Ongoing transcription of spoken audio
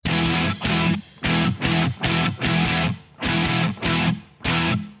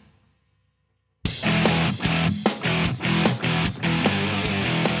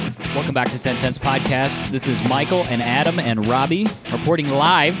Welcome back to 1010's podcast. This is Michael and Adam and Robbie reporting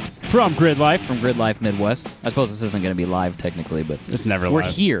live from Grid Life. From Grid Life Midwest. I suppose this isn't going to be live technically, but it's never we're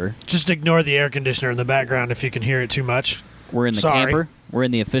live. here. Just ignore the air conditioner in the background if you can hear it too much. We're in the camper. We're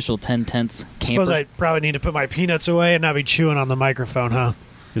in the official 1010's camper. Suppose I probably need to put my peanuts away and not be chewing on the microphone, huh?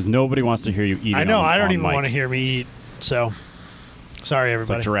 Because nobody wants to hear you eating. I know. I don't on even mic. want to hear me eat. So, sorry, It's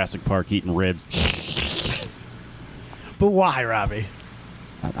everybody. like Jurassic Park eating ribs. But why, Robbie?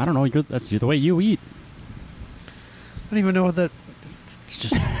 I don't know. That's the way you eat. I don't even know what that... It's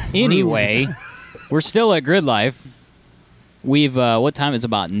just Anyway, we're still at Grid Life. We've, what time is it?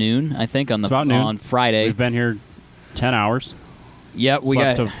 About noon, I think, on It's about noon. on Friday. We've been here 10 hours. Yep, we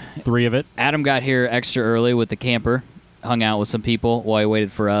Slept got... of 3 of it. Adam got here extra early with the camper, hung out with some people while he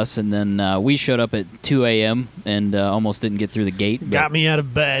waited for us, and then we showed up at 2 a.m. and almost didn't get through the gate. got me out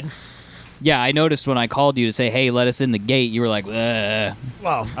of bed. Yeah, I noticed when I called you to say, hey, let us in the gate, you were like, ugh.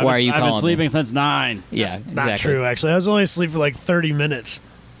 Well, Why are you I've calling been sleeping me? since 9. Yeah, that's exactly. not true, actually. I was only asleep for like 30 minutes.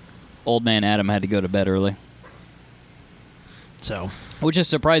 Old man Adam had to go to bed early. So, Which is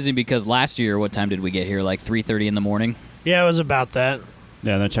surprising because last year, what time did we get here? Like 3:30 in the morning? yeah, it was about that.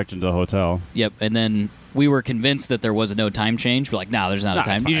 Yeah, and then checked into the hotel. Yep, and then we were convinced that there was no time change. We're like, no, there's not No, a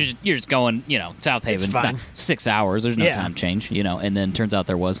time. it's You're just going, South Haven. It's fine. not 6 hours. There's no Yeah. time change, And then turns out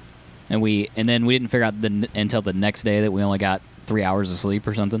there was. And then we didn't figure out until the next day that we only got 3 hours of sleep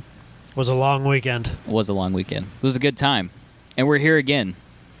or something. It was a long weekend. It was a long weekend. It was a good time. And we're here again.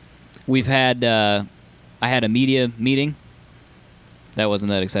 We've had, I had a media meeting. That wasn't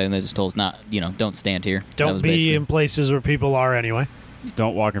that exciting. They just told us don't stand here. That Don't was be basically- in places where people are anyway.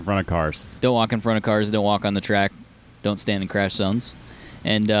 Don't walk in front of cars. Don't walk in front of cars. Don't walk on the track. Don't stand in crash zones.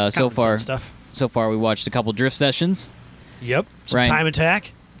 And so Common far, sense stuff. we watched a couple drift sessions. Yep. Some Ryan. time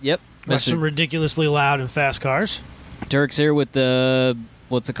attack. Yep. Watched some ridiculously loud and fast cars. Turk's here with the,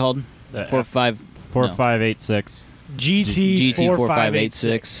 what's it called? The 4586. GT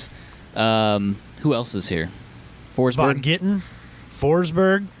 4586. Who else is here? Von Forsberg. Gittin,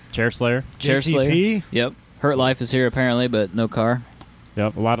 Forsberg, Chair Slayer. Chair Slayer. JTP. Yep. Hurt Life is here apparently, but no car.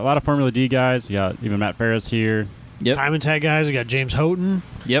 Yep, a lot of Formula D guys. You got even Matt Farris here. Yep. Time and tag guys. We got James Houghton,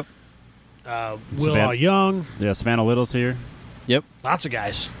 Yep. Will Savannah. All Young. Yeah, Savannah Little's here. Yep. Lots of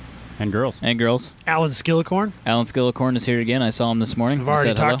guys. And girls. And girls. Alan Skillicorn. Alan Skillicorn is here again. I saw him this morning. I've I already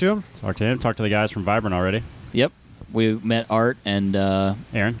said talked hello. to him. Talked to him. Talked to the guys from Vibrant already. Yep. We met Art and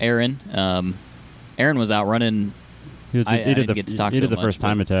Aaron. Aaron was out running. He didn't get to talk to did him the much, first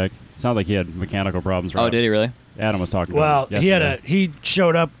time attack. Sounded like he had mechanical problems. Oh, did he really? Adam was talking Well, about it he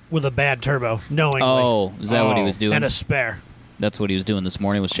showed up with a bad turbo, knowingly, Oh, is that what he was doing? and a spare. That's what he was doing this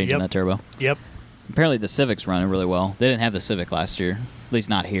morning, was changing Yep. that turbo. Yep. Apparently the Civic's running really well. They didn't have the Civic last year. At least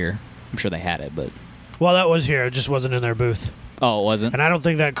not here. I'm sure they had it, but... Well, that was here. It just wasn't in their booth. Oh, it wasn't? And I don't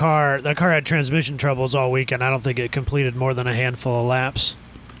think that car had transmission troubles all weekend. I don't think it completed more than a handful of laps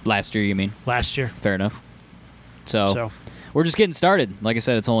Last year, you mean? last year. Fair enough. So, So, we're just getting started. Like I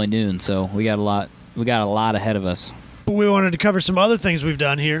said, it's only noon, so we got a lot ahead of us. but we wanted to cover some other things we've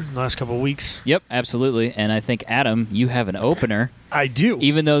done here in the last couple of weeks. Yep, absolutely. And I think, Adam, you have an opener. I do.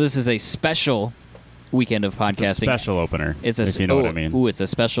 Even though this is a special weekend of podcasting. It's a special opener. It's if you know what I mean. Ooh, it's a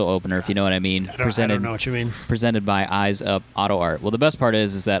special opener, if you know what I mean. I don't know what you mean. Presented by Eyes Up Auto Art. Well, the best part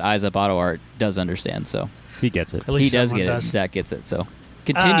is that Eyes Up Auto Art does understand, so He gets it. At least he does someone get does. it. Zach gets it, so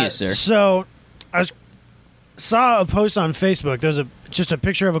continue, sir. So, saw a post on Facebook. There's just a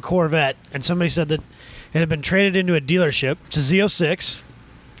picture of a Corvette, and somebody said that it had been traded into a dealership. It's a Z06,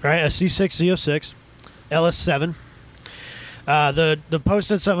 right? A C6 Z06, LS7. The post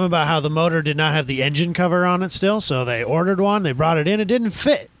said something about how the motor did not have the engine cover on it still, so they ordered one. They brought it in. It didn't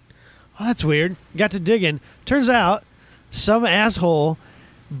fit. Well, that's weird. Got to digging. Turns out some asshole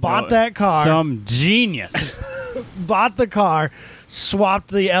bought that car. Some genius. Bought the car, swapped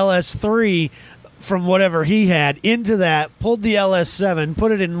the LS3 from whatever he had into that, pulled the LS7,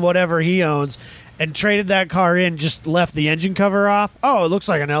 put it in whatever he owns, and traded that car in, just left the engine cover off. Oh, it looks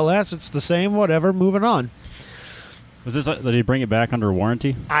like an LS. It's the same, whatever, moving on. Was this? Did he bring it back under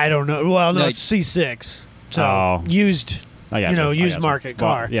warranty? I don't know. Well, no, No, it's C6. So, Oh. used, I got I used got market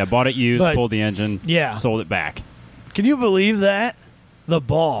car. Bought it used, But- pulled the engine, Yeah. sold it back. Can you believe that? The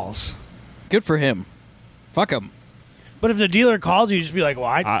balls. Good for him. Fuck him. But if the dealer calls you, just be like, well,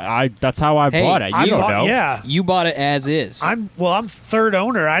 I that's how I Hey, bought it. I You don't bought- know. Yeah. You bought it as is. I'm third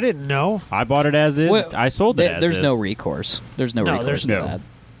owner. I didn't know. I bought it as is. Well, I sold it as There's is. no recourse. There's no No, recourse there's to no. that.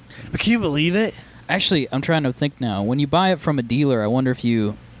 But can you believe it? Actually, I'm trying to think now. When you buy it from a dealer, I wonder if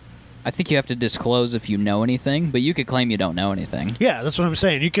you... I think you have to disclose if you know anything, but you could claim you don't know anything. Yeah, that's what I'm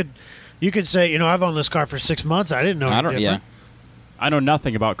saying. You could say, I've owned this car for 6 months. I didn't know any different. I know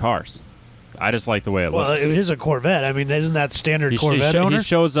nothing about cars. I just like the way it Well, looks. it is a Corvette. I mean, isn't that standard He Corvette owner? he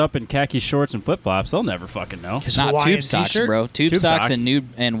shows up in khaki shorts and flip flops. They'll never fucking know. His Not Hawaiian tube socks, t-shirt bro. Tube Tube socks socks.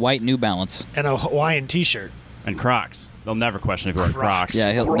 and white New Balance. and a Hawaiian T-shirt. And Crocs. They'll never question if you wear Crocs.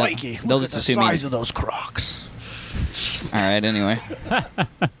 Yeah, he'll, Crikey, they'll look just at the assume size he, of those Crocs. All right, anyway.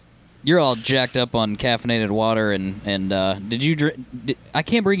 You're all jacked up on caffeinated water, and did you? I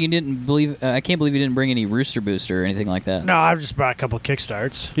can't believe you didn't bring any Rooster Booster or anything like that. No, I've just brought a couple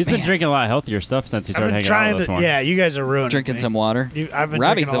kickstarts. He's been Man. drinking a lot of healthier stuff since he I've started been hanging out trying with us to. more. Yeah, you guys are ruining Drinking me. some water. I've been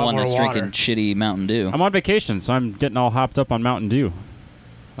Robbie's drinking the a lot one more that's water. drinking shitty Mountain Dew. I'm on vacation, so I'm getting all hopped up on Mountain Dew.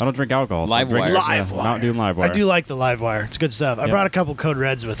 I don't drink alcohol. So I'm drinking, Livewire. Livewire. Mountain Dew and Livewire. I do like the Livewire. It's good stuff. I Yeah. brought a couple Code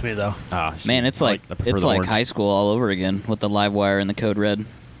Reds with me though. Ah, shit. Man, it's I like I prefer it's the like orange. high school all over again with the Livewire and the Code Red.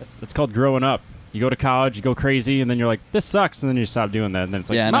 It's called growing up. You go to college, you go crazy, and then you're like, this sucks, and then you stop doing that, and then it's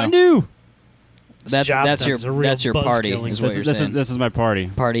like, Yeah, I know. Mountain Dew. This job That's is a your real that's your buzz party killing. is what you're saying. This is my party.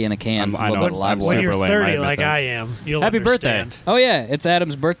 Party in a can. I a know, little bit of I'm Livewire. When super you're lame, I 30 admit like that. I am, you'll Happy birthday. understand. Oh yeah, it's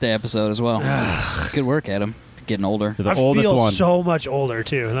Adam's birthday episode as well. Good work, Adam. Getting older. You're the I oldest feel one. so much older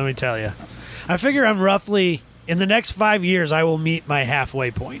too. Let me tell you. I figure I'm roughly in the next 5 years. I will meet my halfway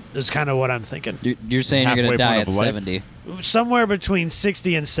point. Is kind of what I'm thinking. You're saying you're Halfway gonna die point at of life. 70. Somewhere between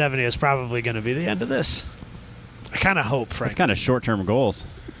 60 and 70 is probably going to be the end of this. I kind of hope, It's frankly. kind of short-term goals.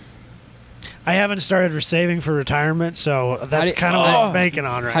 I haven't started saving for retirement, so that's do- kind of what oh. I'm banking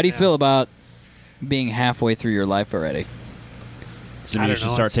on right How do you now. feel about being halfway through your life already? So I you don't should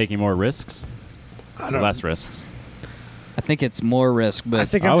know, start it's- taking more risks, I or don't- less risks. I think it's more risk, but I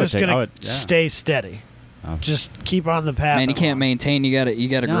think I I'm would just take- going I would- to yeah. stay steady. Oh. Just keep on the path. man, you I'm can't on. maintain. You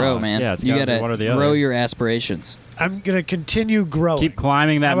gotta No, grow, man. yeah, it's you gotta be gotta one or the grow other. your aspirations. I'm going to continue growing. Keep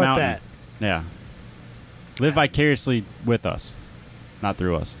climbing that How about mountain. that? Yeah. Live vicariously with us, not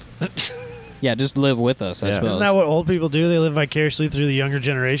through us. Yeah, just live with us. I Yeah. suppose. Isn't that what old people do? They live vicariously through the younger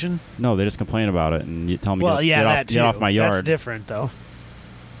generation. No, they just complain about it and you tell them Well, to yeah, get, that off, too. get off my That's yard. different, though.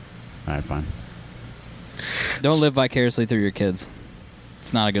 All right, fine. Don't live vicariously through your kids.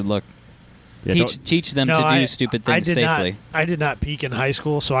 It's not a good look. Yeah, Teach them No, to do I- stupid I things did safely. Not, I did not peak in high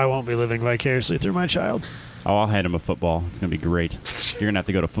school, so I won't be living vicariously through my child. Oh, I'll hand him a football. It's gonna be great. You're gonna have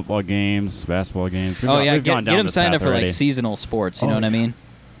to go to football games, basketball games. We've Oh gone- yeah, we've gone get down them this signed up path for like already. seasonal sports. You know Oh, what I yeah. mean?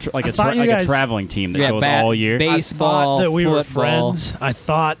 Like I a thought you like guys- a traveling team that Yeah, goes all year. ba- I Baseball, thought that we were football. friends. I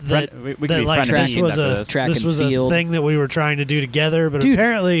thought Friend- that, we could that be like friend this teams was after a this. Track this and was field. a thing that we were trying to do together. But Dude.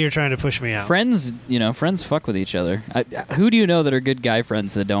 apparently, you're trying to push me out. Friends, friends fuck with each other. Who do you know that are good guy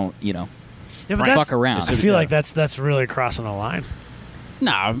friends that don't, Yeah, but Fuck that's- around? I feel like that's really crossing a line.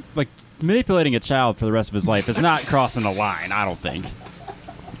 Nah, like manipulating a child for the rest of his life is not crossing a line. I don't think.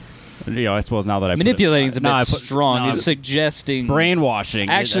 I suppose now that I manipulating is a put it, bit no, I put- strong. no, It's suggesting brainwashing,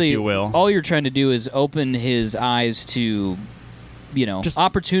 Actually, if you will. all you're trying to do is open his eyes to, Just-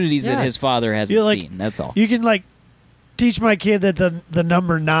 opportunities that yeah. his father hasn't You're like- seen. That's all. You can like teach my kid that the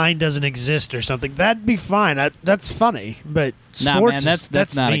number 9 doesn't exist or something. That'd be fine. That's funny. But Nah, sports man, is,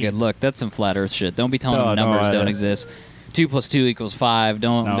 that's not mean. a good look. That's some flat Earth shit. Don't be telling No, them no, numbers I- don't exist. 2 + 2 = 5.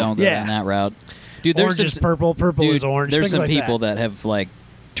 Don't No. go Yeah. down that route, dude. There's Orange is some, purple. Purple dude, is orange. There's things some like people that. that have like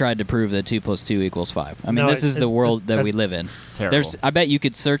tried to prove that 2 + 2 = 5. I mean, No, this is the world that it- we live in. Terrible. I bet you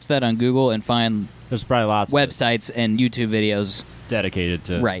could search that on Google and find There's probably lots of websites and YouTube videos. dedicated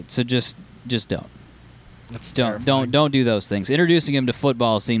to Right. So just don't. That's Don't do those things. Introducing him to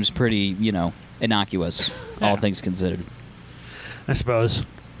football seems pretty, innocuous, all Yeah. things considered. I suppose.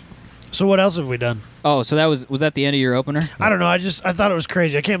 So what else have we done? Oh, so was that the end of your opener? I don't know. I thought it was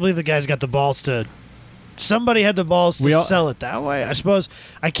crazy. I can't believe the guys got the balls to. Somebody had the balls to We all- sell it that way. I suppose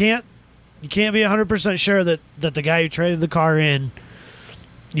I can't. You can't be 100% sure that the guy who traded the car in,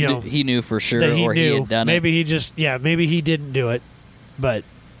 He knew for sure, that he or knew. he had done Maybe he just maybe he didn't do it, but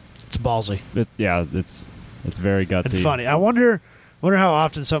it's ballsy it's very gutsy. and funny. I wonder how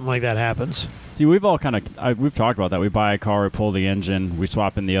often something like that happens. See, we've all kind of we've talked about that. We buy a car, we pull the engine, we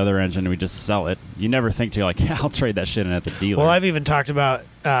swap in the other engine, and we just sell it. You never think to like, I'll trade that shit in at the dealer. Well, I've even talked about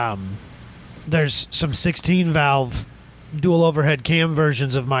there's some 16 valve dual overhead cam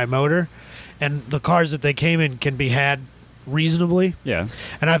versions of my motor, and the cars that they came in can be had reasonably. yeah,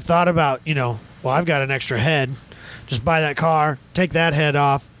 And I've thought about, I've got an extra head. Just buy that car, take that head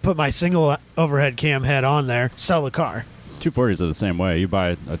off, put my single overhead cam head on there, sell the car. 240s are the same way. You buy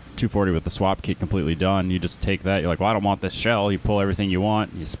a 240 with the swap kit completely done. You just take that. You're like, well, I don't want this shell. You pull everything you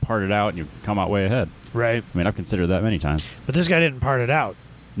want. You just part it out, and you come out way ahead. Right. I mean, I've considered that many times. But this guy didn't part it out.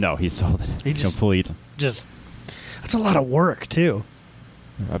 No, he sold it. He just- complete. That's a lot of work, too.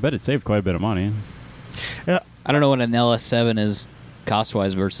 I bet it saved quite a bit of money. I don't know what an LS7 is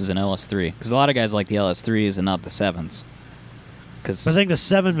cost-wise versus an LS3, because a lot of guys like the LS3s and not the 7s. Because I think the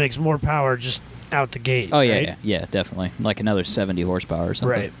 7 makes more power just out the gate. oh yeah, right? yeah, definitely, like another 70 horsepower or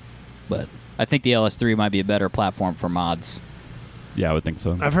something. Right. But I think the LS3 might be a better platform for mods. Yeah, I would think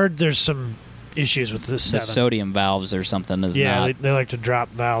so. I've heard there's some issues with this The 7. sodium valves or something is Yeah, not. they like to drop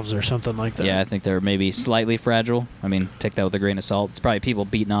valves or something like that. Yeah, I think they're maybe slightly fragile. I mean, take that with a grain of salt. It's probably people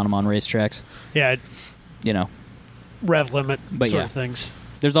beating on them on racetracks. Yeah, You know, rev limit But sort yeah. of things.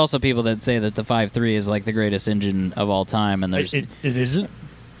 there's also people that say that the 5.3 is like the greatest engine of all time, and there's It isn't.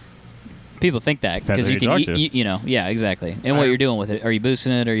 people think that Depends because who you you can, talk you, to. you know, yeah, exactly. And what Iron- you're doing with it? Are you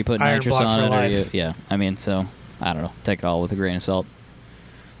boosting it? Are you putting Iron nitrous block on for it? Are life. you, yeah, I mean, so I don't know. Take it all with a grain of salt.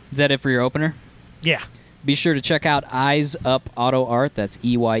 Is that it for your opener? Yeah. Be sure to check out Eyes Up Auto Art. That's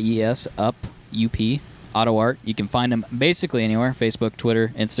EYES Up UP Auto Art. You can find him basically anywhere: Facebook,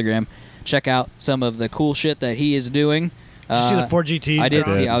 Twitter, Instagram. Check out some of the cool shit that he is doing. Did you see the 4 GTs? I did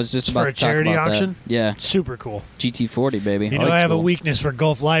John? see. I was just It's about for a to talk charity about auction. that. Yeah, Super cool. GT40 baby. You Oh, know, it's I have a cool. weakness for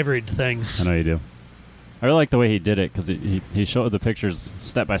Gulf livery things. I know you do. I really like the way he did it because he showed the pictures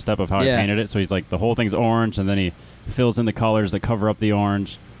step by step of how Yeah. he painted it. So he's like, the whole thing's orange, and then he fills in the colors that cover up the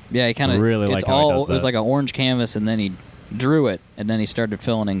orange. Yeah, he kind of really it's like how he all. does It was that. like an orange canvas, and then he drew it, and then he started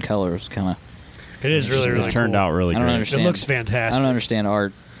filling in colors. Kind of. It is really, really It turned cool. out really I don't great. understand. It looks I fantastic. don't understand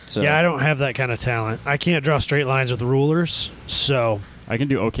art. So Yeah, I don't have that kind of talent. I can't draw straight lines with rulers, so I can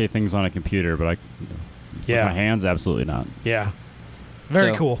do okay things on a computer, but yeah, with my hands, absolutely not. yeah,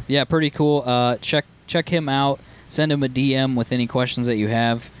 very So, cool. Yeah, pretty cool. Check him out. Send him a DM with any questions that you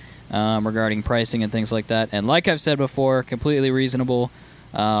have regarding pricing and things like that. And like I've said before, completely reasonable.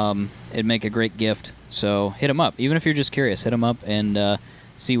 It'd make a great gift. So hit him up. Even if you're just curious, hit him up and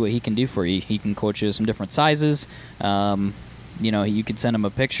see what he can do for you. He can quote you some different sizes. You know, you could send him a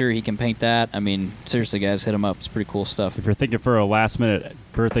picture. He can paint that. I mean, seriously, guys, hit him up. It's pretty cool stuff. If you're thinking for a last-minute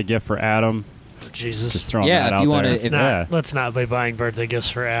birthday gift for Adam, Jesus, just throwing Yeah, that if out you wanna- there. if- Yeah. let's not be buying birthday gifts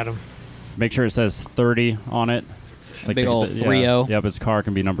for Adam. Make sure it says 30 on it. Big old 3-0. Yeah, his car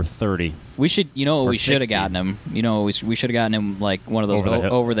can be number 30. We should, you know, what Or we should have 60. gotten him. You know, we should have gotten him like one of those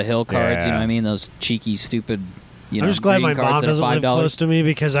Over the hill. cards. You know Yeah. what I mean? Those cheeky, stupid. You know, I'm just glad greeting my cards mom that are doesn't live $5. close to me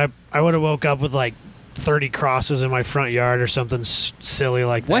because I would have woke up with like 30 crosses in my front yard or something silly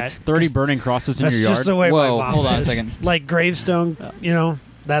like What? that. 30 burning crosses in That's your just yard? the way Whoa, my mom hold on a is. second. Like gravestone, you know,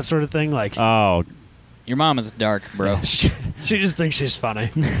 that sort of thing. Like Oh, Your mom is dark, bro. she just thinks she's funny.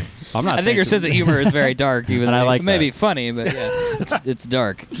 I'm not I think her sense of humor is very dark. Even And I though like it may that. be funny, but yeah, it's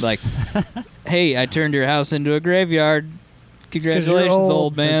dark. Like, hey, I turned your house into a graveyard. Congratulations, old.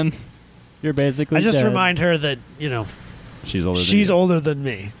 old man. You're basically I just dead. remind her that, you know, She's older she's than you. older than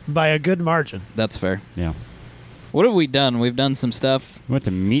me by a good margin. That's fair. Yeah. What have we done? We've done some stuff. We went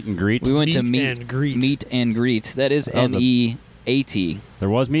to meet and greet. We went to Meet meet and greet. Meet and greet. That is That was a- MEAT. There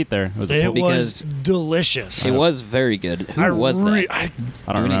was meat there. It was a It pull- Because was delicious. It was very good. Who was that? I don't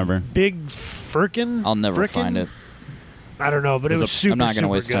do we need- remember. Big frickin'? I'll never frickin'? find it. I don't know, but it It was was a- super, I'm not super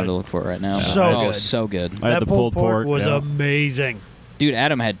gonna waste good. time to look for it right now. So oh, good. so good, I had That the pulled pulled pork. was yeah. amazing. dude.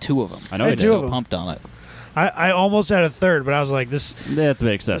 Adam had 2 of them. I know I he had did. two So of 'em. pumped on it. I almost had a third, but I was like, this That's a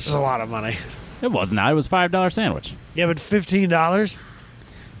bit is a excessive. lot of money. It was not. It was $5 sandwich. Yeah, but $15,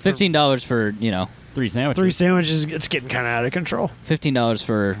 $15 for, you know, 3 sandwiches. 3 sandwiches, it's getting kind of out of control. $15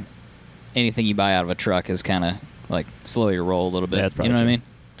 for anything you buy out of a truck is kind of like slow your roll a little bit. Yeah, that's you know probably what I true. mean?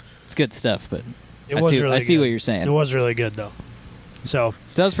 It's good stuff, but It I was see, really I see good. what you're saying. It was really good, though. So,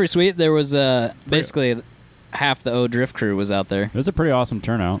 That was pretty sweet. There was basically half the O Drift crew was out there. It was a pretty awesome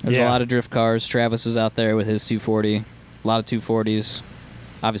turnout. There's a Yeah. lot of drift cars. Travis was out there with his 240. A lot of 240s.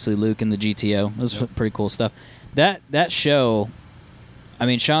 Obviously, Luke in the GTO. It was pretty cool stuff. That show, I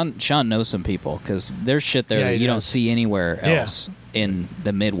mean, Sean knows some people because there's shit there Yeah, that he you don't does. see anywhere Yeah. else in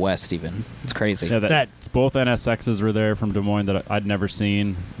the Midwest even. It's crazy. Yeah, that both NSXs were there from Des Moines that I'd never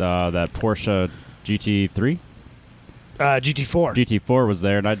seen. That Porsche GT3, GT4. GT4 was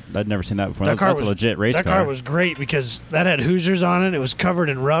there, and I'd never seen that before. That car That's was- a legit race That car was great because that had Hoosiers on it. It was covered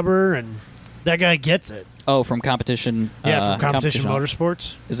in rubber, and that guy gets it. Oh, from competition. Yeah, from Competition Auto-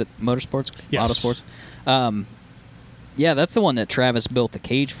 Motorsports. Is it Motorsports? Yes. Autosports. Yeah, that's the one that Travis built the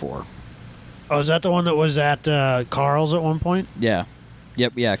cage for. Oh, is that the one that was at Carl's at one point? Yeah.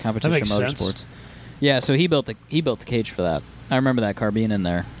 Yep. Yeah. Competition makes Motorsports. sense. Yeah. So he built the cage for that. I remember that car being in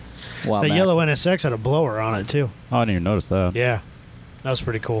there. A while The back. yellow NSX had a blower on it too. Oh, I didn't even notice that. Yeah, that was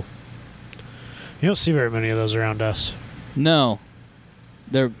pretty cool. You don't see very many of those around us. No.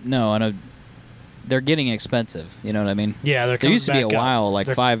 I know. They're getting expensive. You know what I mean? Yeah, they're There coming used to be a back up. while, like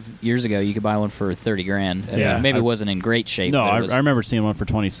They're- 5 years ago, you could buy one for $30,000. And Yeah. maybe I- it wasn't in great shape. No, but it I was- remember seeing one for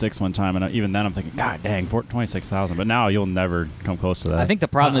 26 one time, and even then I'm thinking, God dang, 26,000. But now you'll never come close to that. I think the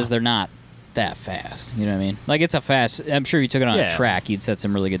problem is they're not that fast. You know what I mean? Like it's a fast. I'm sure you took it on Yeah. a track, you'd set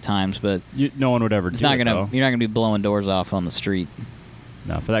some really good times, but No one would ever it's do not it, gonna. though. You're not gonna be blowing doors off on the street.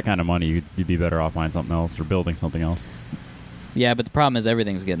 No, for that kind of money, you'd be better off buying something else or building something else. Yeah, but the problem is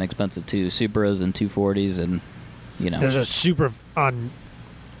everything's getting expensive too. Supras and 240s, and There's a Supra on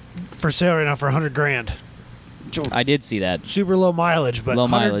for sale right now for $100,000. I did see that. Super low mileage, but Low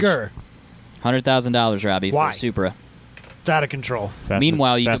 100 mileage. gur. $100,000, Robbie, Why? for a Supra. It's out of control.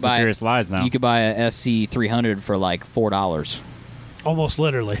 Meanwhile, you Fast could and buy Furious lies now. You could buy a SC 300 for like $4, Almost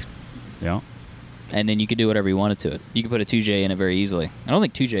literally. Yeah. and then you could do whatever you wanted to it. You could put a 2J in it very easily. I don't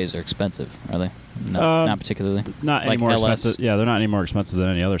think 2Js are expensive, are they? No, not particularly. Not any Like more LS. expensive. Yeah, they're not any more expensive than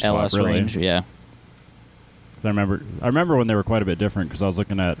any other swap, LS really. range, yeah. 'Cause I remember when they were quite a bit different because I was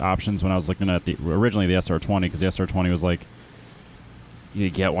looking at options when I was looking at originally the SR20 because the SR20 was like you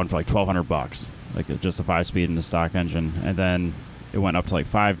could get one for like $1,200, like just a 5-speed and a stock engine, and then it went up to like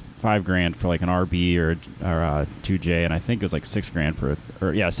 $5,000 for like an RB or a 2J, and I think it was like $6,000 for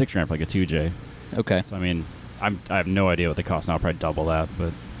 $6,000 for like a 2J. Okay. So I mean, I have no idea what they cost now. I'll probably double that,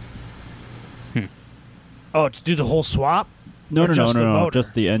 but Oh, to do the whole swap? no, Or no, just the no, motor?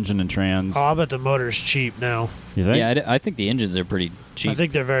 just the engine and trans. Oh, I bet the motor's cheap now. You think? Yeah, I think the engines are pretty cheap. I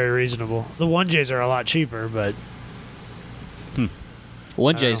think they're very reasonable. The 1Js are a lot cheaper, but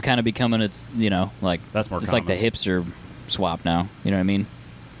 1J is know. kind of becoming its, like That's more it's like the common. hipster swap now. You know what I mean?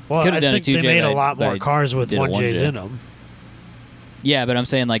 well, Could've I done a think they 2J, made a but lot more I cars with did a 1Js 1J. in them. Yeah, but I'm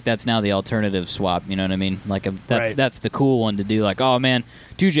saying like that's now the alternative swap. You know what I mean? Like Right. that's the cool one to do. Like, oh man,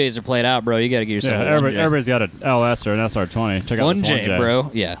 2Js are played out, bro. You got to get yourself Yeah, a 1J. everybody's got an LS or an SR20. Check out this 1J, bro.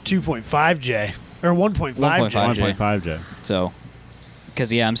 Yeah. 2.5J or 1.5J. 1.5J. 1.5J. So,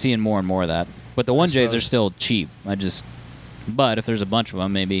 because I'm seeing more and more of that. But the 1Js are suppose. still cheap. But if there's a bunch of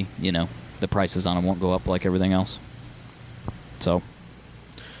them, maybe the prices on them won't go up like everything else. So,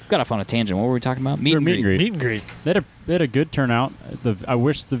 got off on a tangent. What were we talking about? Meet and greet. Meet and greet. They had a good turnout. I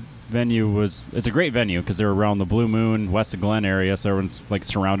wish the venue was. It's a great venue because they're around the Blue Moon, West of Glen area, so everyone's like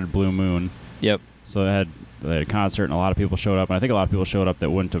surrounded Blue Moon. Yep. So they had a concert and a lot of people showed up. And I think a lot of people showed up that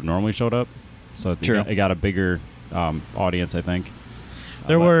wouldn't have normally showed up. So True. it got a bigger audience, I think.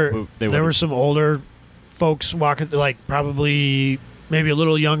 There But were they there were would've- some older folks walking, like probably maybe a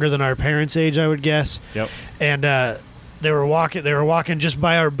little younger than our parents' age, I would guess. Yep. And they were walking just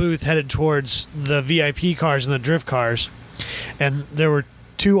by our booth, headed towards the VIP cars and the drift cars. And there were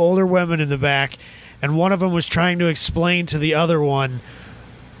two older women in the back, and one of them was trying to explain to the other one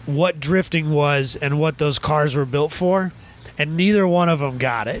what drifting was and what those cars were built for, and neither one of them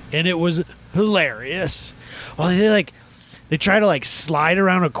got it, and it was hilarious. Well, they try to like slide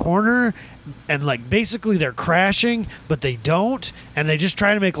around a corner, and like basically they're crashing, but they don't, and they just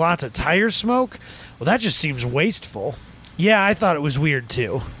try to make lots of tire smoke. Well, that just seems wasteful. Yeah, I thought it was weird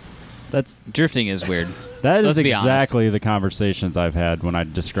too. Drifting is weird. That Let's is be honest. exactly the conversations I've had when I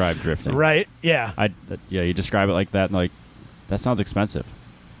describe drifting. Right? Yeah. You describe it like that, and like that sounds expensive.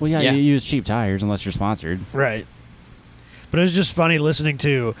 Well, yeah, Yeah. you use cheap tires unless you're sponsored. Right. But it was just funny listening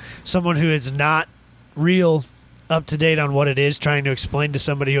to someone who is not real up to date on what it is, trying to explain to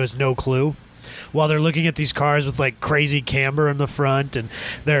somebody who has no clue, while they're looking at these cars with like crazy camber in the front, and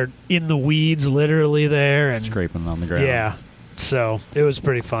they're in the weeds literally there, and Scraping on the ground. yeah. So it was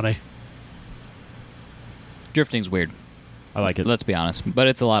pretty funny. Drifting's weird. I like it. Let's be honest, but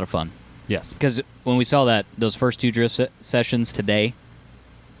it's a lot of fun. Yes. Because when we saw those first two drift sessions today,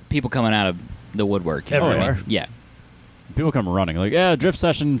 people coming out of the woodwork. You know what I Everywhere. mean? Yeah. People come running like, yeah, drift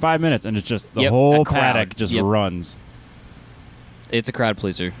session in 5 minutes, and it's just the Yep, whole a crowd. paddock just Yep. runs. It's a crowd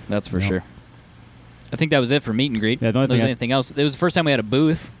pleaser. That's for Yep. sure. I think that was it for meet and greet. Yeah, the only there was thing anything else. It was the first time we had a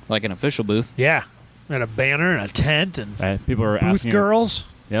booth, like an official booth. Yeah. And a banner and a tent and People are booth asking. girls.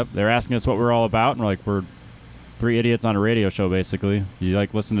 Yep, they're asking us what we're all about, and we're like, we're three idiots on a radio show, basically. You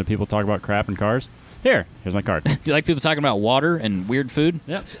like listen to people talk about crap and cars? Here's my card. Do you like people talking about water and weird food?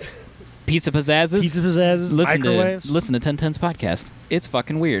 Yep. Pizza pizzazzes? Pizza pizzazzes, microwaves. Listen to 1010's podcast. It's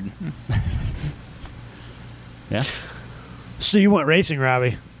fucking weird. Yeah. So you went racing,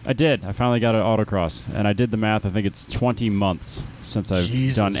 Robbie. I did. I finally got an autocross, and I did the math. I think it's 20 months since I've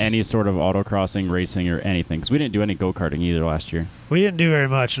Jesus. done any sort of autocrossing, racing, or anything. Because we didn't do any go-karting either last year. We didn't do very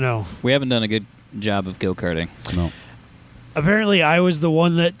much, no. We haven't done a good job of go-karting. No. Apparently, I was the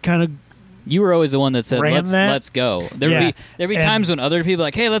one that kind of You were always the one that said, Ran that? let's go. There'd Yeah. be And- times when other people are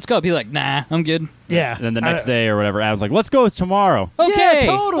like, hey, let's go. Be like, nah, I'm good. yeah. And then the next day or whatever, Adam's like, let's go tomorrow. Okay,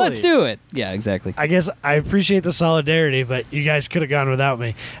 totally. let's do it. Yeah, exactly. I guess I appreciate the solidarity, but you guys could have gone without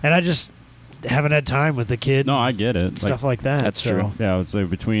me, and I just haven't had time with the kid. No, I get it. stuff like that. That's so. true. Yeah, I would say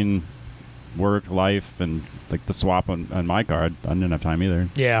between work, life, and like the swap on my car, I didn't have time either.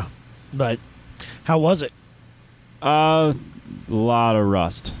 Yeah. But how was it? A lot of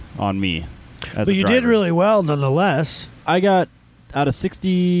rust on me. As But a you did driver. really well nonetheless. I got out of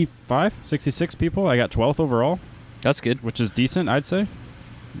 65, 66 people. I got 12th overall, That's good. which is decent, I'd say.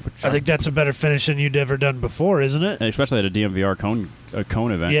 I think that's a better finish than you'd ever done before, isn't it? And especially at a DMVR cone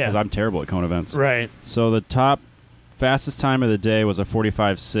event, Yeah. because I'm terrible at cone events. Right. So the top fastest time of the day was a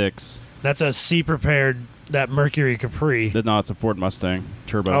 45.6. That's a C-prepared, that Mercury Capri. No, it's a Ford Mustang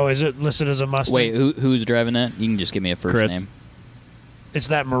turbo. Oh, is it listed as a Mustang? Wait, who's driving that? You can just give me a first Chris. name. It's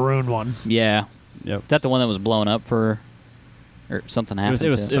that maroon one. Yeah. Yep. Is that the one that was blown up for, or something happened? It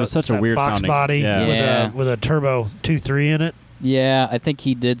was to it? such It's a that weird Fox sounding. body Yeah. Yeah. with a turbo 2.3 in it. Yeah, I think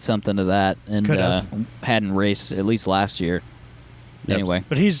he did something to that and Could have. hadn't raced at least last year. Yep. Anyway,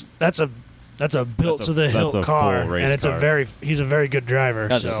 But that's a built That's to a- the that's hilt a car, full race and it's car. he's a very good driver.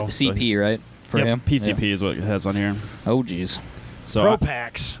 that's So CP, right? For Yep, him? PCP is what it has on here. Yeah. Oh, geez. So Pro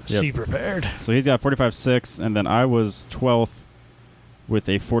Packs Yep. C-prepared. So he's got 45.6, and then I was 12th with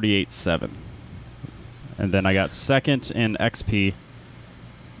a 48.7. And then I got second in XP,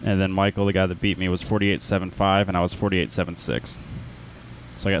 and then Michael, the guy that beat me, was 48.75, and I was 48.76.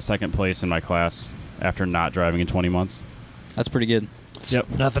 So I got second place in my class after not driving in 20 months. That's pretty good. It's Yep.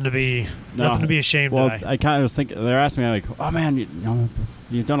 Nothing to be ashamed Well, of. I kind of was thinking, they're asking me, like, oh man,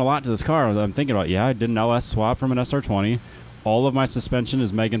 you've done a lot to this car. I'm thinking about, yeah, I did an LS swap from an SR20. All of my suspension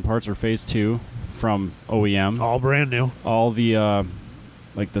is Megan parts or phase 2 from OEM. All brand new. All the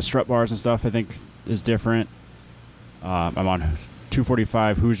like the strut bars and stuff I think is different. I'm on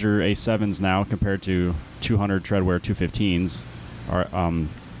 245 Hoosier A7s now compared to 200 Treadwear 215s.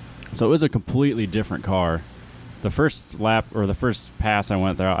 So it was a completely different car. The first lap or the first pass I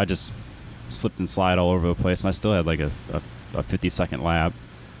went there, I just slipped and slide all over the place, and I still had like a 50-second lap.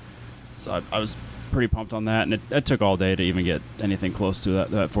 So I was pretty pumped on that, and it took all day to even get anything close to that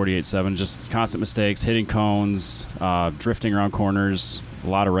 48.7. Just constant mistakes, hitting cones, drifting around corners, a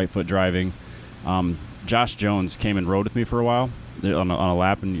lot of right foot driving. Josh Jones came and rode with me for a while on a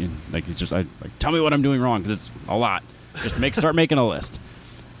lap, and he's just tell me what I'm doing wrong, because it's a lot. Just start making a list.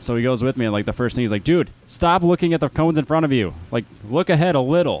 So he goes with me, and like the first thing he's like, dude, stop looking at the cones in front of you. Like, look ahead a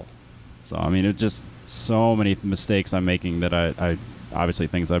little. So I mean, it's just so many mistakes I'm making that I obviously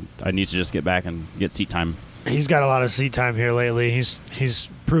things I need to just get back and get seat time. He's got a lot of seat time here lately. He's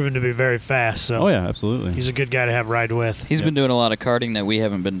proven to be very fast. So Oh yeah, absolutely. he's a good guy to have ride with, He's been doing a lot of karting that we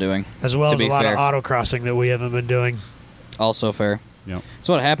haven't been doing. as well to as a be lot fair. of autocrossing that we haven't been doing. Also fair. Yep. It's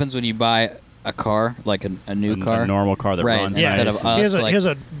what happens when you buy a car, like a new car. A normal car that Right, runs instead nice. of us. he has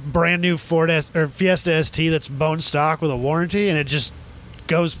like- a brand new Fiesta ST that's bone stock with a warranty, and it just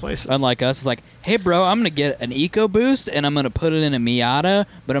goes places. Unlike us, it's like, hey, bro, I'm going to get an EcoBoost, and I'm going to put it in a Miata,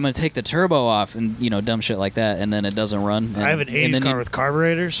 but I'm going to take the turbo off and, dumb shit like that, and then it doesn't run. I have an and 80s then car you- with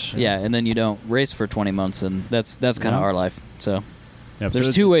carburetors. Yeah, and then you don't race for 20 months, and that's kind of Yeah. our life. So Yep, there's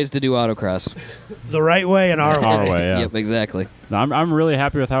so two ways to do autocross. The right way and our way. Our way, yeah. Yep, exactly. No, I'm really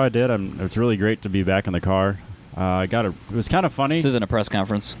happy with how I did. It's really great to be back in the car. It was kind of funny. This isn't a press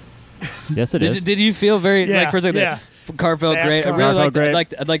conference. Yes, it is. Did you feel very Yeah, like for a second? yeah. The car felt Fast great. car. I really Car felt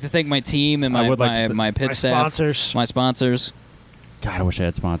great. I'd like to thank my team and I my would like my, to my pit My staff, sponsors. my sponsors. God, I wish I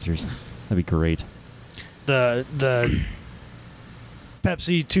had sponsors. That'd be great. The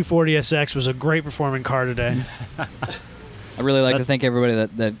Pepsi 240SX was a great performing car today. I really like to That's- thank everybody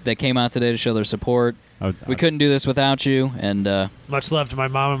that came out today to show their support. We couldn't do this without you, and Much love to my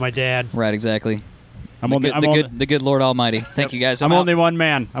mom and my dad. right, exactly. I'm only The good Lord Almighty. Thank you guys. I'm out. only one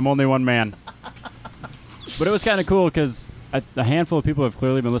man. But it was kind of cool because a handful of people have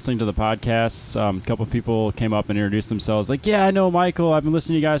clearly been listening to the podcasts. A couple of people came up and introduced themselves. Like, yeah, I know Michael. I've been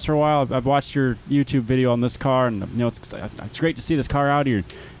listening to you guys for a while. I've watched your YouTube video on this car, and it's great to see this car out here.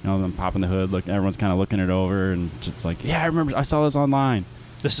 I'm popping the hood. Look, everyone's kind of looking it over, and just like, yeah, I remember. I saw this online.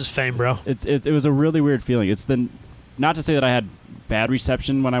 This is fame, bro. It was a really weird feeling. It's not to say that I had bad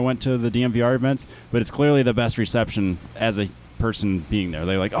reception when I went to the DMVR events, but it's clearly the best reception as a person being there.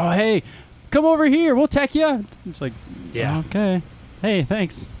 They're like, oh, hey, come over here. We'll tech you. It's like, Yeah. okay. Hey,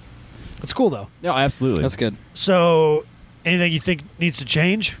 thanks. It's cool, though. No, absolutely. That's good. So, anything you think needs to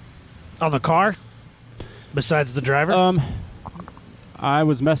change on the car besides the driver? I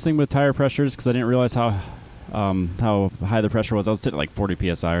was messing with tire pressures because I didn't realize how high the pressure was. I was sitting at like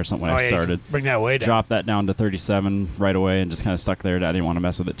 40 psi or something when I you started. can bring that way down. Dropped that down to 37 right away and just kind of stuck there. I didn't want to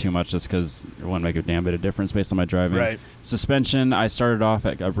mess with it too much just because it wouldn't make a damn bit of difference based on my driving. Right. Suspension, I started off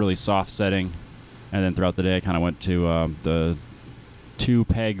at a really soft setting, and then throughout the day I kind of went to the 2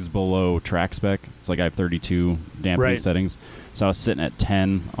 pegs below track spec. It's like I have 32 dampening Right. settings. So I was sitting at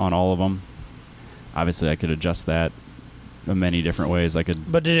 10 on all of them. Obviously I could adjust that many different ways I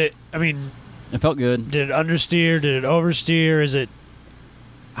could. But did it? I mean, It felt good. did it understeer? Did it oversteer? Is it?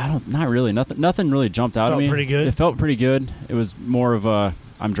 Not really. Nothing really jumped out at Felt me. pretty good? It felt pretty good. It was more of a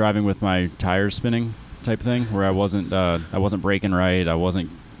I'm driving with my tires spinning type thing, where I wasn't braking right. I wasn't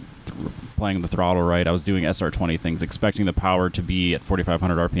playing the throttle right. I was doing SR20 things, expecting the power to be at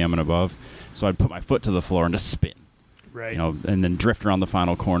 4,500 RPM and above. So I'd put my foot to the floor and just spin, Right. and then drift around the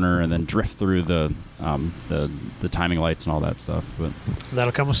final corner, and then drift through the timing lights and all that stuff. But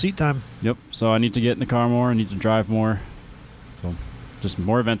That'll come with seat time. yep. So I need to get in the car more. I need to drive more. So just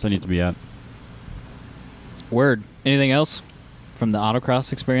more events I need to be at. Word. Anything else from the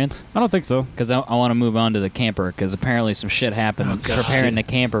autocross experience? I don't think so. Because I want to move on to the camper, because apparently some shit happened preparing the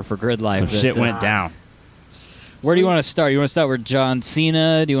camper for Grid Life. Some shit That's, went down. Where do you want to start? You want to start with John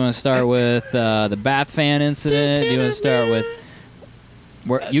Cena? Do you want to start with the Bath fan incident? Do you want to start with...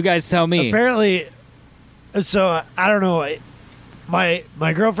 You guys tell me. Apparently, so I don't know. My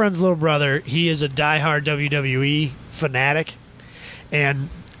girlfriend's little brother, he is a diehard WWE fanatic, and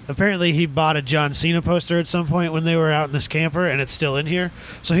apparently he bought a John Cena poster at some point when they were out in this camper, and it's still in here.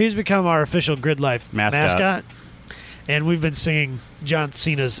 So he's become our official Grid Life mascot, and we've been singing John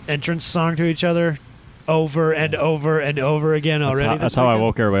Cena's entrance song to each other over and over and over again already. That's how I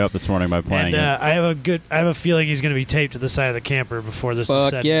woke everybody up this morning by playing and it. I have a feeling he's going to be taped to the side of the camper before this is Fuck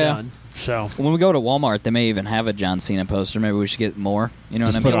said yeah. and done. So When we go to Walmart, they may even have a John Cena poster. Maybe we should get more. You know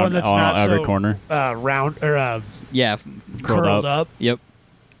Just what I put mean? it one that's on not every so corner. round or Yeah. curled up. Yep.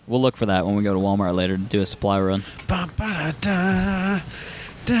 We'll look for that when we go to Walmart later to do a supply run. Ba-ba-da-da,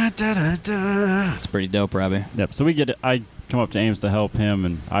 da-da-da-da. It's pretty dope, Robbie. Yep. So we get it. I come up to Ames to help him,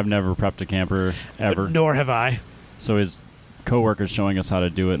 and I've never prepped a camper ever. Nor have I. So his coworker's showing us how to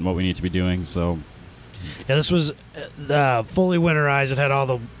do it and what we need to be doing. So Yeah, this was fully winterized. It had all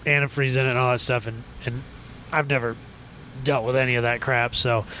the antifreeze in it and all that stuff, and I've never dealt with any of that crap.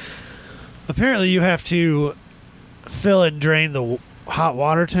 So apparently, you have to fill and drain the hot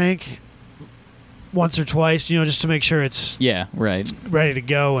water tank once or twice, just to make sure it's Yeah, right. ready to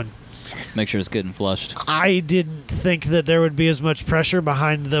go. And Make sure it's good and flushed. I didn't think that there would be as much pressure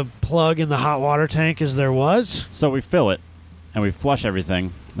behind the plug in the hot water tank as there was. So we fill it, and we flush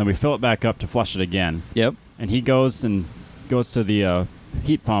everything. Then we fill it back up to flush it again. Yep. And he goes to the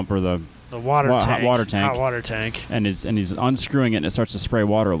heat pump or the The water hot tank. water tank. Hot water tank. and he's unscrewing it, and it starts to spray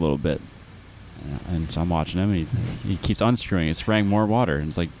water a little bit. And so I'm watching him, and he keeps unscrewing it, spraying more water. And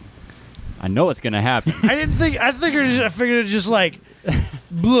it's like, I know it's gonna happen. I figured it'd just like,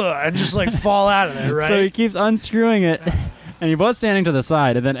 blah, and just like fall out of there, right? So he keeps unscrewing it, and he was standing to the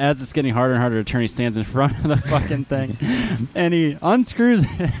side, and then as it's getting harder and harder to turn, he stands in front of the fucking thing, and he unscrews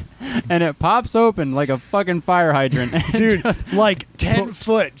it, and it pops open like a fucking fire hydrant. And Dude, just like 10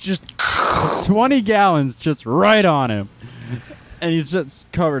 foot, just 20 gallons just right on him. And he's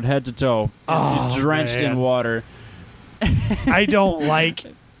just covered head to toe. Oh, He's drenched man. in water. I don't like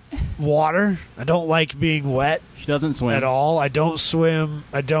water. I don't like being wet He doesn't swim. at all. I don't swim.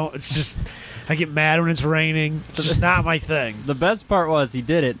 It's just, I get mad when it's raining. It's just not my thing. The best part was he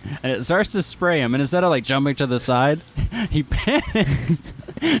did it, and it starts to spray him, and instead of like jumping to the side, he panics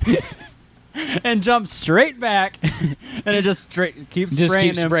and jumps straight back, and it just keeps Just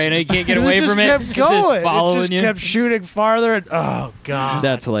spraying keep him. spraying it. You can't get It away just from it. kept It's going. just following it just you. kept shooting farther. And, oh, God.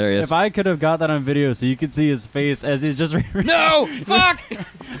 That's hilarious. If I could have got that on video so you could see his face as he's just No! Fuck!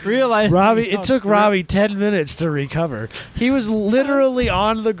 realizing. Robbie, how it took screwed- Robbie 10 minutes to recover. He was literally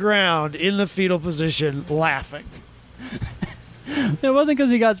on the ground in the fetal position laughing. It wasn't because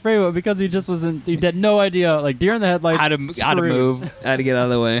he got sprayed, but because he just wasn't. He had no idea, like deer in the headlights. How to screwed. move. How to get out of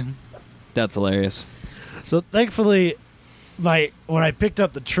the way. That's hilarious. So thankfully, when I picked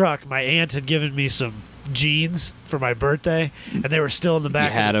up the truck, my aunt had given me some jeans for my birthday, and they were still in the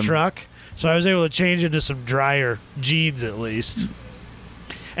back had of the 'em. truck. So I was able to change into some drier jeans at least.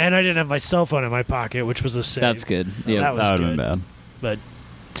 And I didn't have my cell phone in my pocket, which was a save. That's good. Yeah. That was That would have good. been bad. But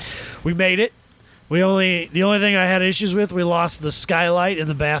we made it. The only thing I had issues with, we lost the skylight in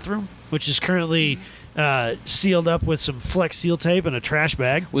the bathroom, which is currently sealed up with some Flex Seal tape and a trash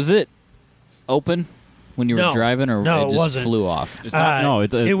bag. Was it open when you were No. driving, or No, it it just wasn't. flew off? It's not, no,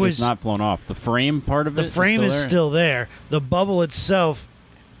 it it's was- not flown off. The frame part of it. The frame is there. still there. The bubble itself,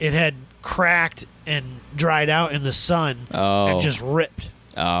 it had cracked and dried out in the sun Oh. and just ripped.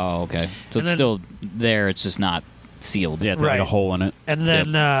 Oh, okay. So And it's then- still there. It's just not sealed. Yeah, it's like Right. a hole in it. And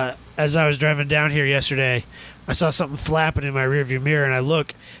then as I was driving down here yesterday, I saw something flapping in my rearview mirror, and I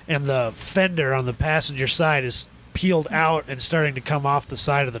look, and the fender on the passenger side is peeled out and starting to come off the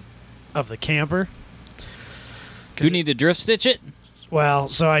side of the camper. Do you need to drift stitch it? Well,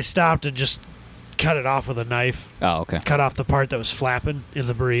 so I stopped and just cut it off with a knife. Oh, okay. Cut off the part that was flapping in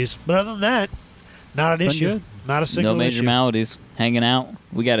the breeze. But other than that, not an It's been issue. good. Not a single No major issue. maladies. Hanging out.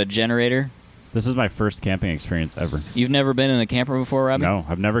 We got a generator. This is my first camping experience ever. You've never been in a camper before, Robbie? No,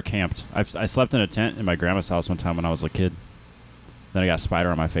 I've never camped. I slept in a tent in my grandma's house one time when I was a kid. Then I got a spider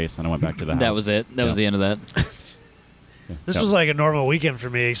on my face, and I went back to the house. That was it. That was the end of that. This Yeah. was like a normal weekend for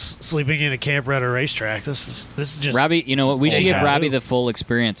me, sleeping in a camper at a racetrack. This is just Robbie, you know what? We should give Deja Robbie vu. the full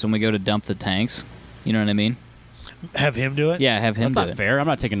experience when we go to dump the tanks. You know what I mean? have him do it. Yeah, have him That's do not it. fair. I'm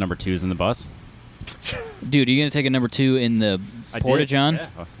not taking number 2s in the bus. Dude, are you gonna take a number 2 in the I did. Porta-John?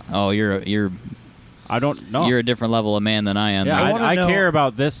 Yeah. Oh, you're I don't know. you're a different level of man than I am. Yeah, I wanna I know- care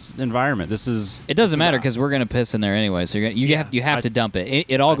about this environment. This is. It doesn't this is- matter because we're gonna piss in there anyway. So you Yeah. have to dump it.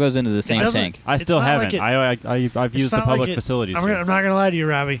 It all goes into the same doesn't- tank. I It's still not haven't. like I've It's used the not like public it- facilities. I'm here. not going to lie to you,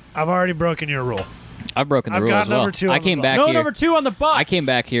 Robbie. I've already broken your rule. I've broken the I've rule got as well. number 2 I on the came bus. back no here. number 2 on the bus. I came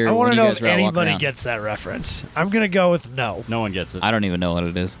back here I when want to you know guys if were all walking anybody around. gets that reference. I'm going to go with no. No one gets it. I don't even know what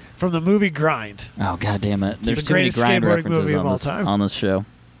it is. From the movie Grind. Oh god damn it! There's The too many greatest grind skateboarding references movie of on all this time. on this show.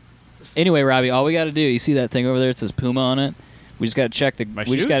 Anyway, Robbie, all we got to do, you see that thing over there? It says Puma on it. We just got to check the. My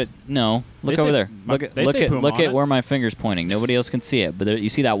we just shoes? got to no. Look They over say- there. my- Look at they look say at Puma look on at it. where my finger's pointing. Nobody else can see it, but there, you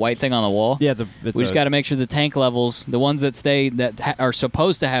see that white thing on the wall? Yeah, it's We just got to make sure the tank levels, the ones that stay that are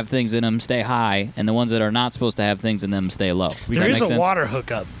supposed to have things in them, stay high, and the ones that are not supposed to have things in them stay low. Does There that is make a sense? water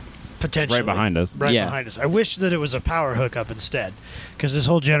hookup, potentially. right behind us. Right Yeah. behind us. I wish that it was a power hookup instead, because this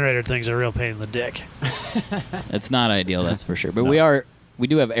whole generator thing's a real pain in the dick. It's not ideal, that's for sure. But No. we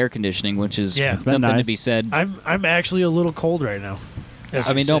do have air conditioning, which is Yeah. It's been something to nice. be said. I'm actually a little cold right now. as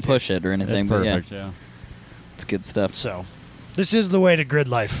I we mean, sit don't here. push it or anything, It's but perfect. yeah, Yeah. it's good stuff. So, this is the way to grid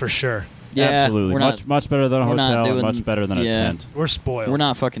life for sure. Yeah, Absolutely. we're Much not, better than a we're not hotel. And doing- much better than a yeah. tent. We're spoiled. we're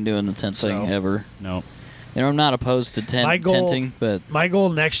not fucking doing the tent thing So- ever. No. You know, I'm not opposed to My goal- tenting, but My goal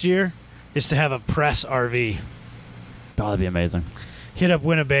next year is to have a press RV. Oh, that'd be amazing. Hit up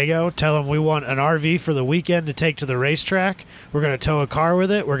Winnebago, tell them we want an RV for the weekend to take to the racetrack. We're going to tow a car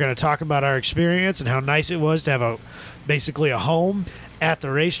with it. We're going to talk about our experience and how nice it was to have basically a home at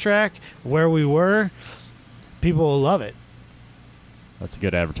the racetrack where we were. People will love it. That's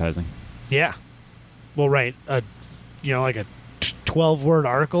good advertising. Yeah. We'll write like a 12-word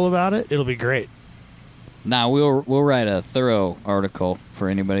article about it. It'll be great. nah, we'll write a thorough article for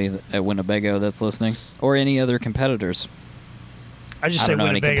anybody at Winnebago that's listening, or any other competitors. I just I say don't know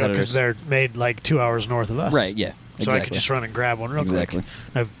any Winnebago because competitors. they're made like 2 hours north of us. Right? Yeah. So Exactly. I could just run and grab one real Exactly. quick.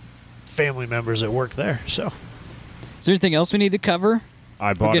 I have family members that work there, so. Is there anything else we need to cover? I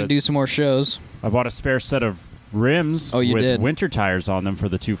We're bought gonna a, do some more shows. I bought a spare set of rims Oh, you with did? winter tires on them for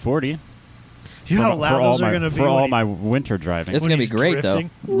the 240. You know how loud those are going to be for when all you- my winter driving. It's when gonna be he's great drifting.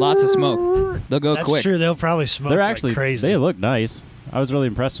 though. Lots of smoke. They'll go That's quick. true. They'll probably smoke They're like actually crazy. They look nice. I was really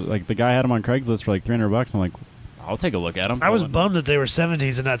impressed with the guy had them on Craigslist for like $300. I'm like, I'll take a look at them. I was bummed that they were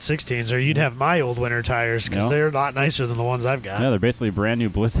 17s and not 16s, or you'd have my old winter tires because No. they're a lot nicer than the ones I've got. Yeah, they're basically brand new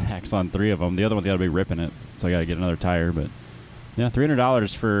Blizzaks on 3 of them. The other one's got a big rip in it, so I got to get another tire. But yeah,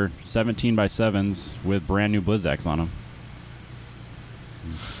 $300 for 17x7s with brand new Blizzaks on them.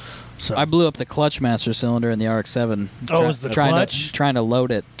 So, I blew up the clutch master cylinder in the RX-7. Oh, it was the clutch? Trying to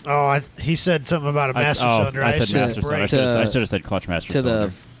load it he said something about a master cylinder. I said assumed master cylinder. brake. I should have said clutch master to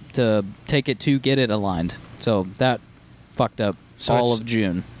cylinder. to take it to get it aligned. So that fucked up So all it's- of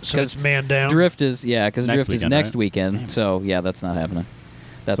June. So it's man down. drift is because Next drift is weekend, next right? weekend. So yeah, that's not happening.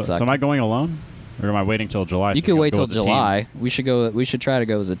 That so, sucked. so am I going alone, or am I waiting till July? you so could we wait go till as a team? July. We should go. We should try to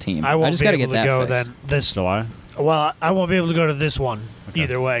go as a team. I won't just be gotta able get to that go fixed. then. This July. well, I won't be able to go to this one Okay.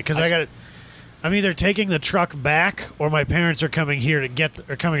 either way because I I s- got. I'm either taking the truck back or my parents are coming here to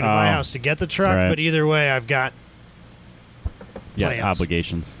coming to my Oh. house to get the truck. Right. But either way, I've got Yeah, plans.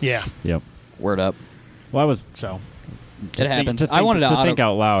 obligations. yeah. Yep. Word up. Well, I was. So It happens. To I wanted to think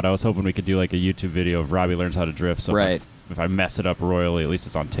out loud. I was hoping we could do like a YouTube video of Robbie learns how to drift. So Right. if I mess it up royally, at least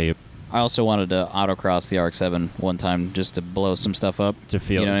it's on tape I also wanted to autocross the RX-7 one time just to blow some stuff up. to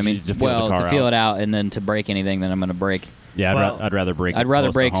feel. You know what I mean? To feel well, the car to feel out. it out and then to break anything that I'm going to break. Yeah, Well, I'd rather break. I'd it rather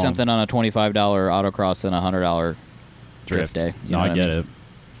close to break home. something on a $25 autocross than a $100 drift day. You No, know I what get mean? it.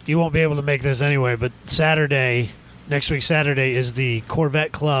 you won't be able to make this anyway. But next week Saturday is the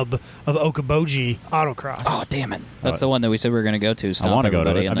Corvette Club of Okoboji Autocross. Oh, damn it. That's Oh. the one that we said we were going to go to. I Stomp want to go to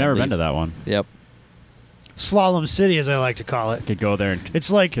everybody it. and I've then never leave. been to that one. Yep. Slalom City, as I like to call it. Could go there and It's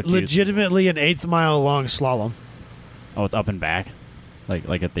like Confused. legitimately an 1/8 mile long slalom. oh, it's up and back,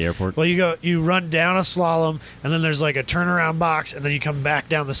 like at the airport. Well, you run down a slalom, and then there's like a turnaround box, and then you come back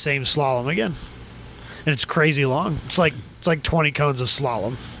down the same slalom again, and it's crazy long. It's like 20 cones of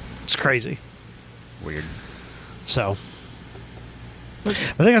slalom. It's crazy. Weird. So I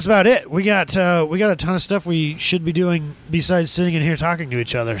think that's about it. We got a ton of stuff we should be doing besides sitting in here talking to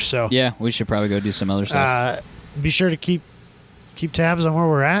each other. So Yeah, we should probably go do some other stuff. be sure to keep tabs on where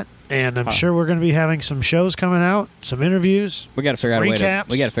we're at, and I'm sure we're going to be having some shows coming out, some interviews. We got to figure out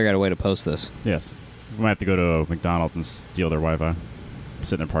recaps. a way to post this. Yes. We might have to go to McDonald's and steal their Wi-Fi.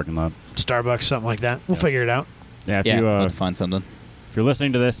 Sit in their parking lot. Starbucks, something like that. We'll figure it out. Yeah, if We'll have to find something. if you're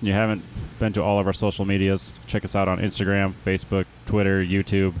listening to this and you haven't been to all of our social medias, check us out on Instagram, Facebook, Twitter,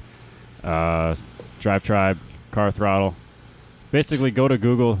 YouTube, Drive Tribe, Car Throttle. Basically, go to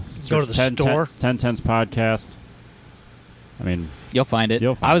Google, Go to the store. 1010s Podcast. I mean, You'll find it.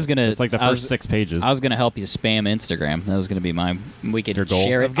 you'll find it's like the first 6 pages. I was gonna help you spam Instagram. That was gonna be we could Your goal?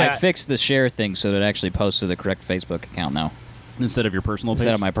 share I've it. got- I fixed the share thing so that it actually posts to the correct Facebook account now Instead of your personal page.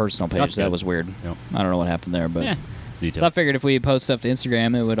 instead of my personal page. That's That good. was weird. Yep. I don't know what happened there, but Yeah. so I Details. figured if we post stuff to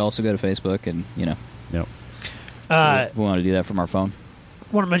Instagram, it would also go to Facebook, and Yep. we want to do that from our phone.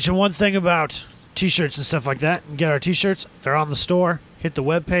 Want to mention one thing about T-shirts and stuff like that. Get our T-shirts. They're on the store. Hit the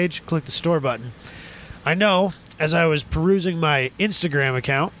web page. Click the store button. I know, as I was perusing my Instagram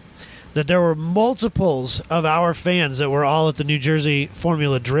account, that there were multiples of our fans that were all at the New Jersey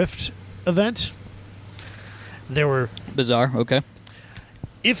Formula Drift event. There were, Bizarre. Okay.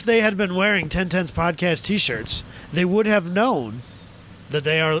 if they had been wearing 1010's podcast T-shirts, they would have known that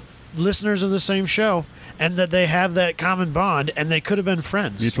they are listeners of the same show and that they have that common bond, and they could have been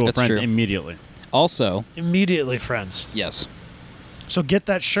friends. Mutual That's friends true. immediately. Also, Immediately friends. yes, So get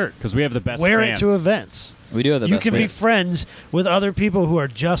that shirt. Because we have the best Wear fans. it to events. we do have the You best can be fans. friends with other people who are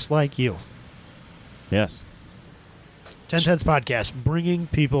just like you. Yes. 1010's podcast, bringing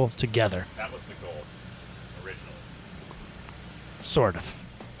people together. That was the goal originally. Sort of.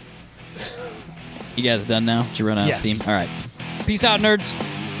 You guys done now? Did you run out Yes. of steam? All right. Peace out, nerds.